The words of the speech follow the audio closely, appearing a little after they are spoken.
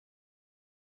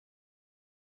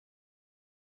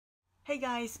Hey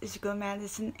guys, it's your girl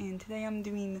Madison, and today I'm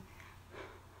doing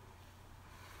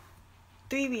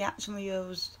 3 reaction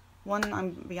videos. One,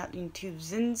 I'm reacting to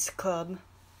ZIN'S CLUB,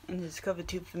 and his cover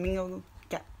to Flamingo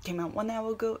came out 1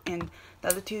 hour ago, and the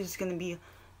other 2 is going to be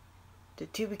the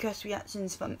 2 request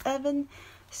reactions from Evan.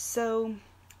 So,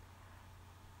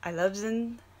 I love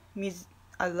ZIN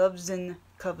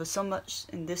cover so much,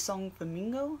 in this song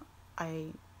Flamingo,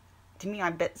 to me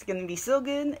I bet it's going to be so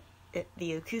good.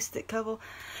 The acoustic cover,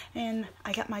 and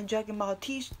I got my Dragon Ball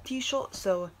t-shirt,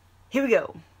 so here we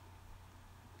go.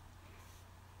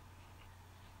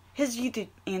 His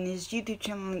YouTube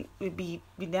channel will be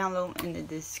down in the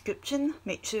description.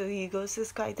 Make sure you go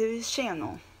subscribe to his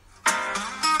channel.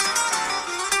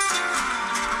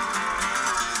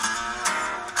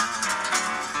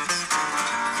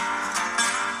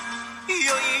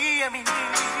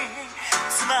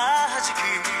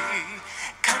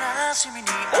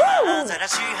 Ooh.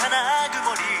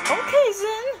 Okay,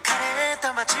 Zin.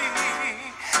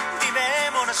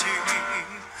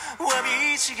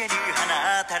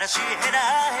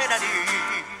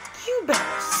 You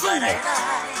better sing it.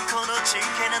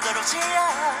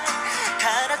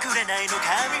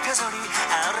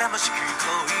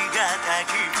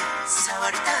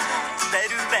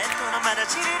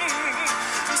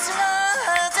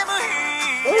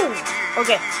 Ooh,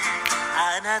 okay.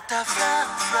 あなたフラ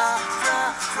フラフ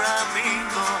ラフラミン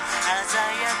ゴ鮮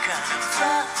やかなフ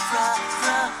ラフラフ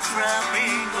ラフラミ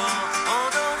ンゴ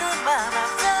踊るまま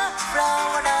フラフラ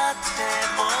笑って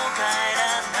も帰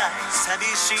らない寂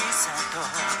しさと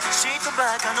嫉妬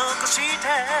ばか残して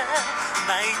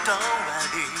毎度終わ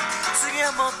り次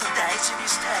はもっと大事に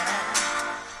して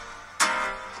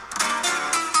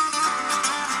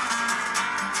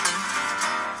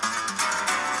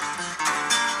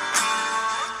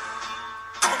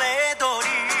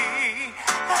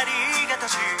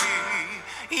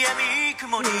闇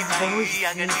雲に舞い上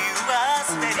がり忘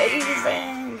れに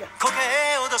苔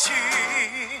をどし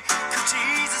口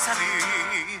ずさみ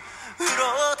う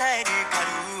ろたえに軽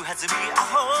はずみア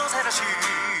ホさらし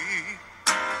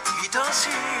愛しい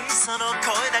その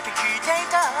声だけ聞いてい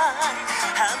たい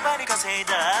半端に稼い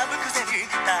だ無くせに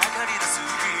たかり出す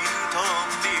ビルト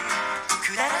ンに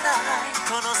くだらない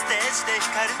このステージで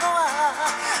光るのは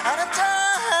あな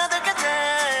ただけで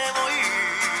もいい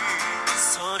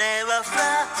それはフ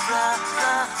ラフラフ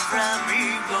ラフラミ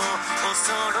ンゴ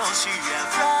恐ろしいや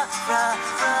フラフラ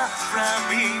フラフラ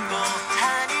ミンゴ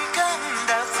はにかん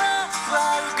だフラフ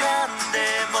ラ浮かんで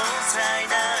もさい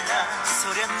なら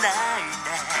そりゃない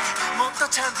ねもっと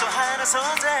ちゃんと話そう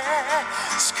ぜ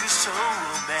縮小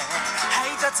め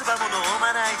配達場も飲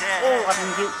まないで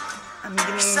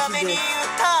サメに打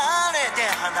たれて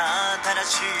放たら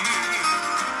しい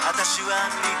私は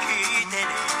右手に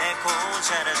猫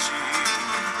じゃらし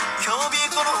今日日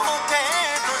このホテ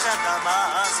ルじゃ騙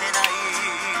せない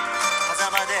狭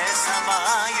間でさま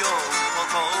よう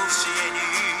と甲子園に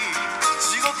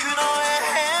地獄の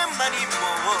閻魔に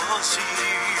申し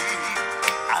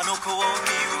あの子を見受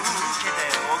けて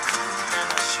おくな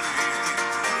まし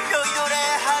酔いどれ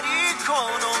張り子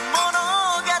の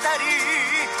物語や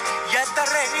った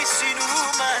れ死ぬ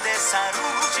まで去る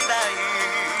時代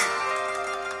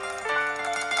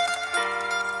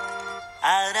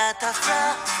あなたフ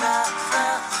ラフラフ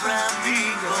ラフラミ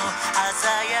ンゴ鮮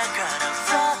やかな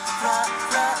フラフラフ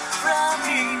ラフラ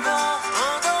ミンゴ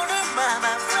踊るま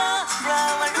まフラフラ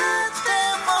笑って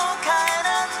も帰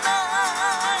らな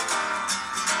い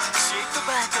嫉妬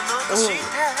ばか残して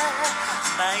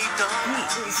毎度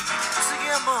次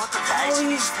はもっと大事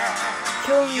にして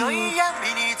良い闇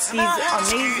につまは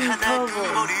じき花曇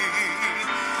り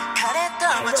枯れ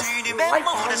た街に目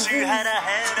もなし腹減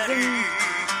らり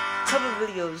cover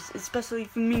videos, especially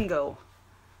Flamingo.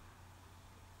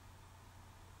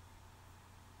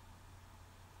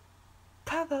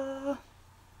 Cover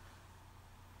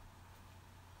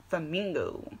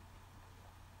Flamingo.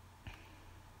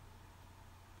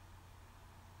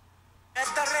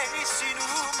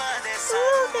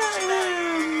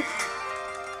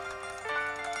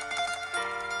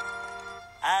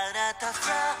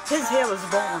 His hair was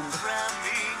blonde.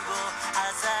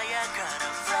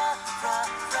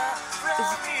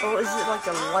 Or is it like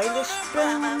a lightish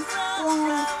brown blonde?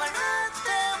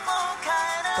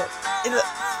 But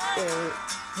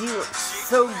he looks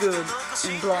so good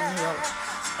in blonde hair.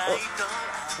 Or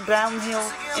brown hair,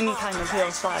 any kind of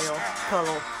hairstyle,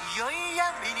 color.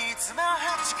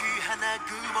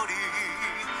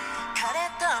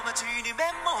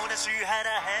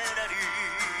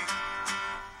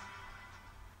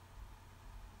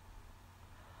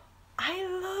 I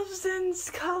love ZIN'S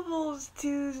covers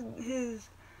to his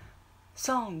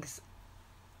songs.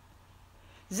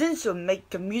 ZIN'S will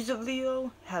make a music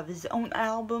video, have his own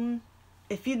album.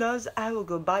 If he does, I will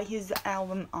go buy his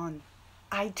album on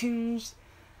iTunes.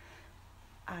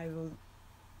 I will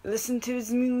listen to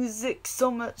his music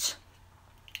so much.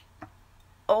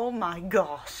 Oh my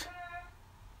gosh.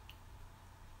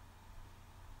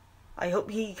 I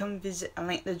hope he can visit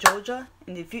Atlanta, Georgia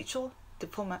in the future to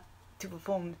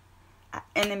perform at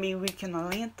Anime Week in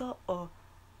Atlanta or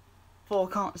for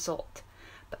a concert.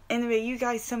 But anyway, you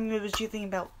guys tell me what you think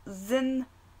about ZIN'S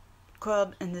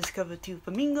CLUB and his cover to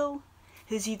Flamingo.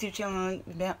 His YouTube channel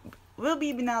link will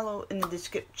be below in the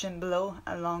description below,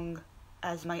 along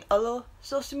as my other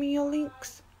social media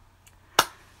links.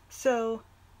 So,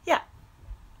 yeah.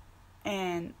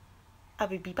 And I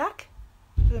will be back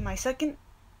with my second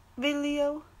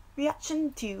video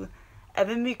reaction to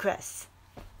Evan requests.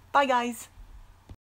 Bye guys!